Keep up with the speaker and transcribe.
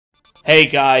Hey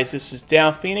guys, this is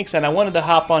Downphoenix, and I wanted to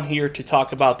hop on here to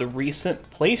talk about the recent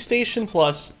PlayStation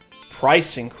Plus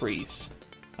price increase.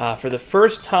 For the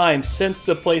first time since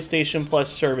the PlayStation Plus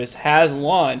service has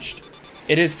launched,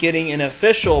 it is getting an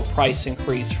official price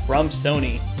increase from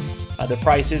Sony. The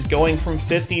price is going from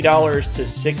 $50 to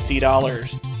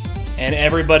 $60, and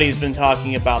everybody's been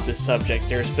talking about this subject.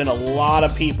 There's been a lot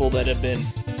of people that have been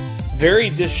very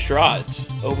distraught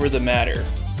over the matter,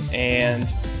 and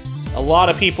a lot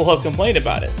of people have complained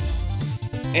about it,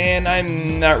 and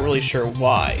I'm not really sure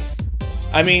why.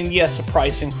 I mean, yes, a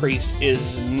price increase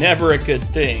is never a good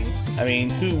thing. I mean,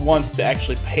 who wants to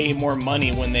actually pay more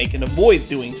money when they can avoid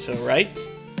doing so, right?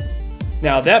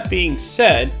 Now, that being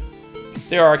said,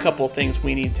 there are a couple of things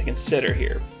we need to consider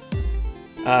here.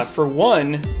 For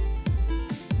one,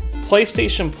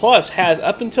 PlayStation Plus has,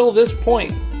 up until this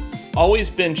point, always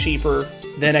been cheaper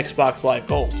than Xbox Live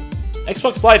Gold.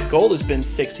 Xbox Live Gold has been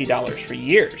 $60 for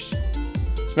years.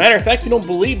 As a matter of fact, if you don't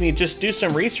believe me, just do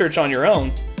some research on your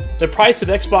own. The price of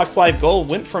Xbox Live Gold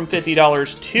went from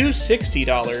 $50 to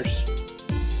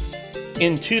 $60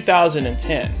 in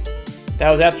 2010.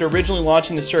 That was after originally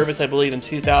launching the service, I believe, in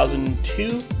 2002,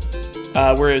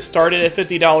 where it started at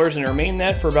 $50 and remained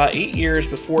that for about 8 years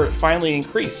before it finally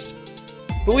increased.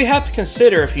 But we have to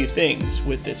consider a few things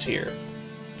with this here.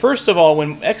 First of all,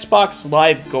 when Xbox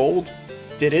Live Gold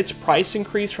did its price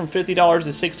increase from $50 to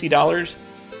 $60,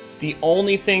 the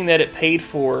only thing that it paid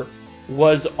for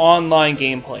was online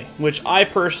gameplay, which I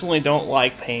personally don't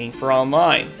like paying for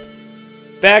online.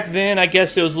 Back then, I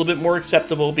guess it was a little bit more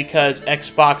acceptable because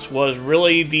Xbox was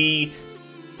really the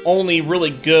only really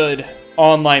good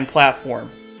online platform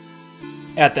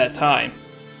at that time.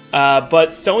 But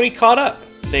Sony caught up.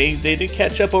 They did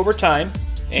catch up over time,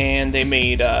 and they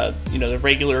made the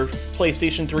regular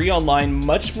PlayStation 3 online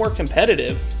much more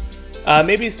competitive.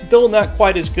 Maybe still not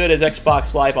quite as good as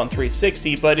Xbox Live on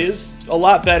 360, but is a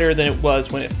lot better than it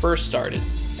was when it first started.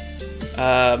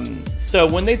 So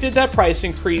when they did that price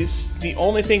increase, the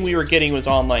only thing we were getting was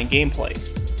online gameplay.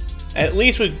 At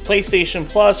least with PlayStation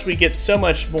Plus, we get so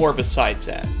much more besides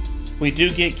that. We do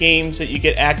get games that you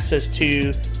get access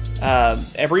to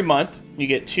every month. You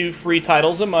get 2 free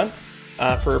titles a month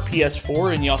for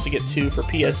PS4, and you also get 2 for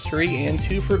PS3 and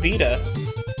 2 for Vita.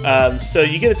 So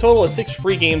you get a total of 6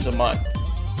 free games a month.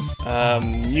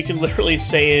 You can literally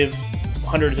save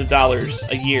hundreds of dollars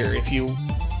a year if you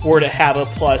were to have a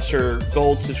Plus or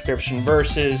Gold subscription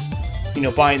versus,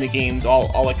 buying the games a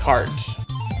la carte.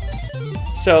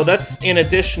 So that's in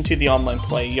addition to the online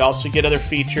play. You also get other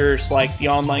features like the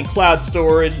online cloud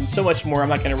storage and so much more. I'm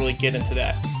not going to really get into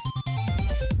that.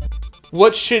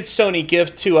 What should Sony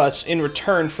give to us in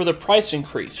return for the price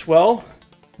increase? Well,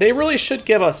 they really should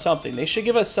give us something. They should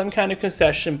give us some kind of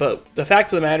concession, but the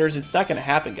fact of the matter is it's not going to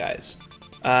happen, guys.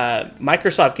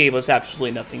 Microsoft gave us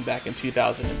absolutely nothing back in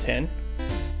 2010.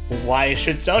 Why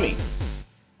should Sony?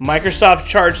 Microsoft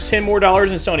charged $10 more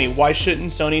than Sony. Why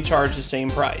shouldn't Sony charge the same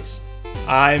price?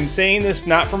 I'm saying this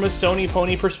not from a Sony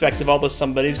pony perspective, although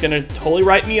somebody's going to totally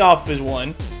write me off as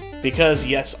one, because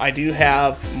yes, I do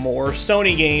have more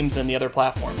Sony games than the other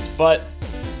platforms, but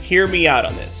hear me out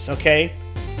on this, okay?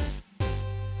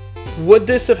 Would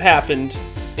this have happened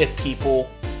if people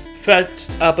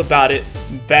fessed up about it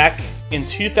back in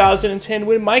 2010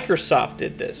 when Microsoft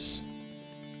did this?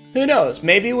 Who knows?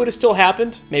 Maybe it would have still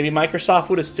happened. Maybe Microsoft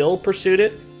would have still pursued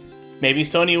it. Maybe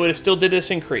Sony would have still did this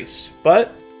increase.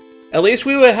 But at least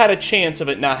we would have had a chance of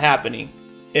it not happening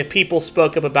if people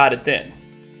spoke up about it then.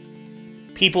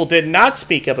 People did not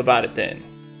speak up about it then.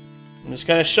 I'm just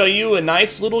going to show you a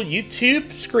nice little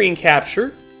YouTube screen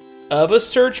capture of a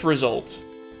search result.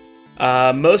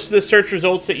 Most of the search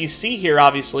results that you see here,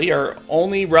 obviously, are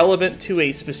only relevant to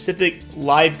a specific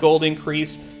Live Gold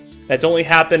increase that's only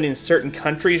happened in certain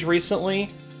countries recently,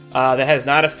 that has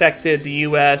not affected the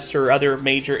US or other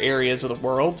major areas of the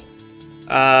world.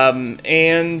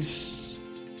 And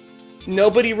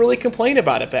nobody really complained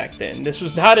about it back then. This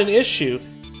was not an issue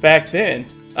back then.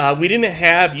 We didn't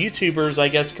have YouTubers, I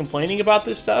guess, complaining about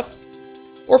this stuff,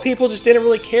 or people just didn't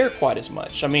really care quite as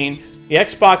much. I mean, the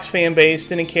Xbox fan base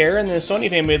didn't care, and the Sony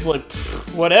fan base was like,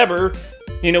 whatever.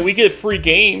 We get free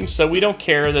games, so we don't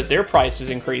care that their price is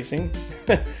increasing.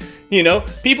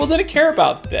 People didn't care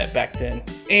about that back then,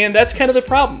 and that's kind of the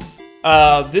problem.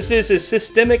 This is a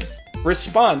systemic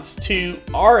response to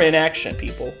our inaction,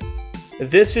 people.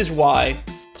 This is why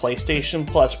PlayStation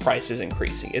Plus price is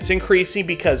increasing. It's increasing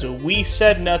because we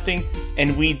said nothing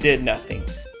and we did nothing.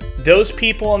 Those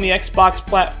people on the Xbox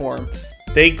platform,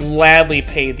 they gladly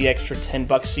paid the extra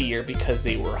 $10 a year because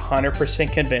they were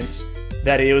 100% convinced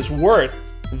that it was worth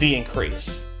the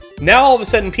increase. Now all of a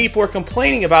sudden people are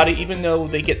complaining about it even though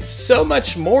they get so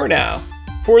much more now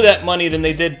for that money than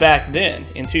they did back then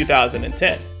in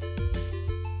 2010.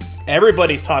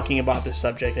 Everybody's talking about this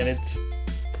subject, and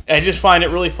I just find it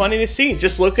really funny to see.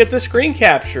 Just look at the screen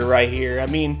capture right here. I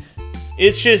mean,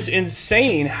 it's just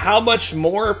insane how much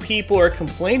more people are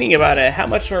complaining about it, how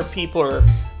much more people are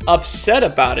upset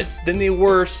about it than they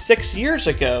were 6 years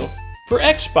ago for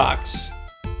Xbox.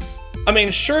 I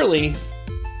mean, surely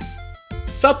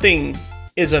something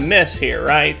is amiss here,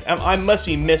 right? I must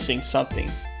be missing something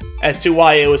as to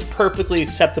why it was perfectly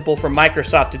acceptable for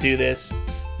Microsoft to do this,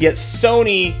 yet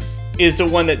Sony is the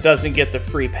one that doesn't get the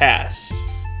free pass.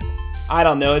 I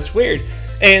don't know, it's weird.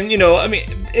 And, you know, I mean,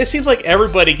 it seems like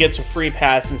everybody gets a free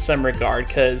pass in some regard,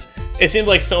 because it seems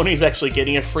like Sony's actually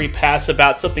getting a free pass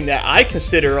about something that I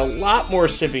consider a lot more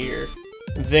severe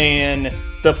than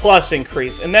the Plus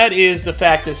increase. And that is the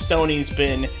fact that Sony's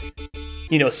been,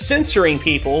 you know, censoring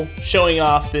people showing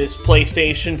off this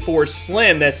PlayStation 4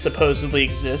 Slim that supposedly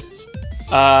exists.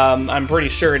 I'm pretty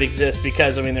sure it exists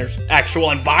because, I mean, there's actual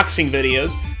unboxing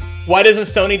videos. Why doesn't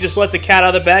Sony just let the cat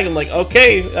out of the bag and like,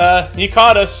 okay, you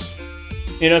caught us.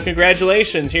 You know,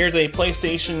 congratulations, here's a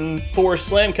PlayStation 4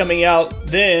 Slim coming out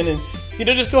then, and, you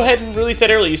know, just go ahead and release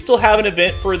that early. You still have an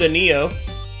event for the Neo.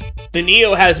 The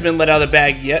Neo hasn't been let out of the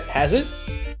bag yet, has it?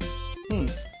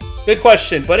 Good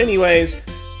question, but anyways,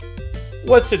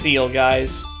 what's the deal,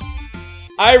 guys?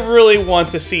 I really want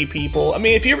to see people, I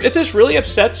mean, if this really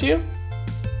upsets you,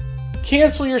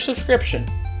 cancel your subscription.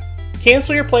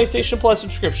 Cancel your PlayStation Plus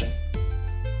subscription.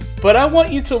 But I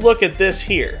want you to look at this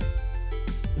here.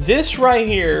 This right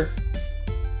here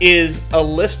is a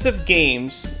list of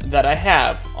games that I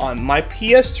have on my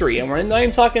PS3. And we're not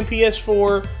even talking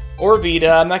PS4 or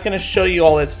Vita. I'm not going to show you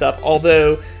all that stuff,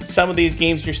 although some of these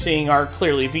games you're seeing are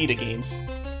clearly Vita games.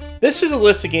 This is a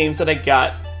list of games that I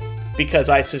got because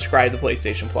I subscribed to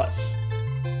PlayStation Plus.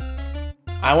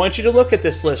 I want you to look at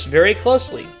this list very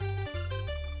closely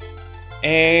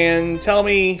and tell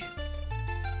me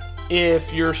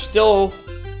if you're still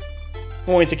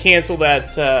going to cancel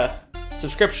that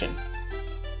subscription.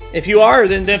 If you are,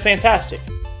 then fantastic.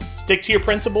 Stick to your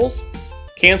principles,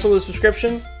 cancel the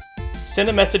subscription, send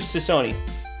a message to Sony.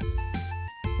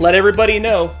 Let everybody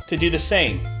know to do the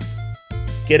same.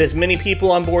 Get as many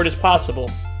people on board as possible.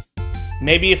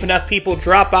 Maybe if enough people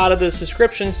drop out of the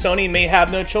subscription, Sony may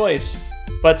have no choice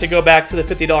but to go back to the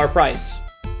 $50 price.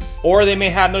 Or they may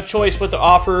have no choice but to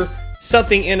offer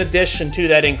something in addition to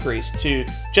that increase to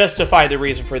justify the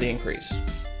reason for the increase.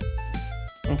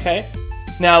 Okay?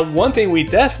 Now, one thing we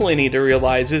definitely need to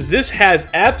realize is this has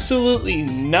absolutely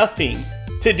nothing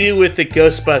to do with the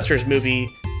Ghostbusters movie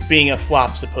being a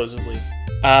flop, supposedly.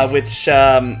 Which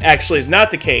actually is not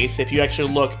the case if you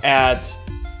actually look at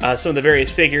some of the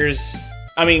various figures.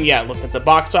 I mean, yeah, look at the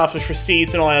box office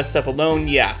receipts and all that stuff alone,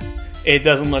 yeah, it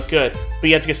doesn't look good. But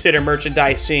you have to consider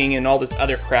merchandising and all this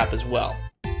other crap as well.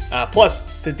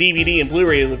 Plus, the DVD and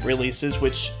Blu-ray releases,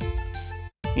 which,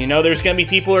 you know, there's going to be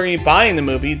people who are going to be buying the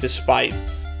movie despite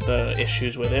the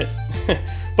issues with it.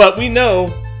 But we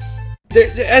know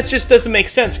that just doesn't make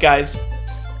sense, guys.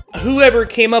 Whoever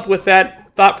came up with that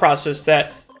thought process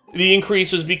that the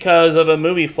increase was because of a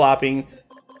movie flopping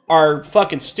are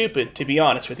fucking stupid, to be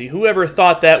honest with you. Whoever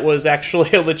thought that was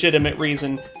actually a legitimate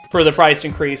reason for the price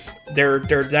increase, they're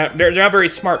not very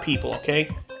smart people, okay?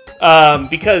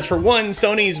 Because for one,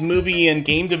 Sony's movie and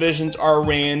game divisions are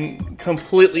ran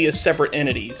completely as separate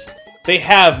entities. They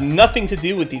have nothing to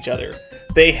do with each other.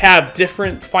 They have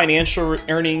different financial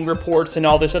earning reports and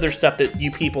all this other stuff that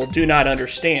you people do not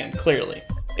understand, clearly.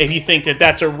 If you think that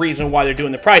that's a reason why they're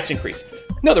doing the price increase.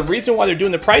 No, the reason why they're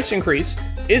doing the price increase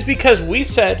is because we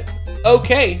said,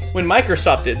 okay, when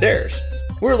Microsoft did theirs.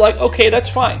 We're like, okay, that's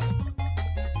fine.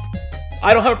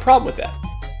 I don't have a problem with that.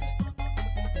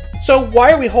 So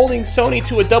why are we holding Sony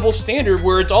to a double standard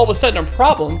where it's all of a sudden a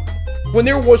problem when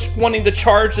they're wanting to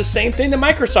charge the same thing that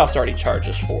Microsoft already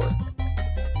charges for?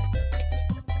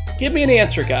 Give me an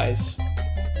answer, guys.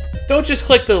 Don't just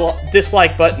click the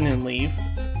dislike button and leave.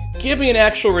 Give me an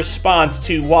actual response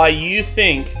to why you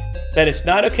think that it's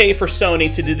not okay for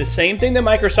Sony to do the same thing that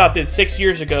Microsoft did 6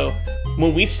 years ago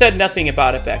when we said nothing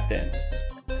about it back then.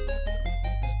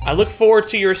 I look forward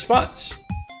to your response.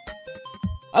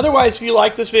 Otherwise, if you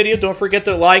like this video, don't forget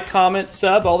to like, comment,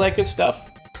 sub, all that good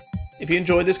stuff. If you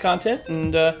enjoyed this content,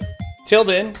 and till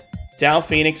then,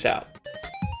 Downphoenix out.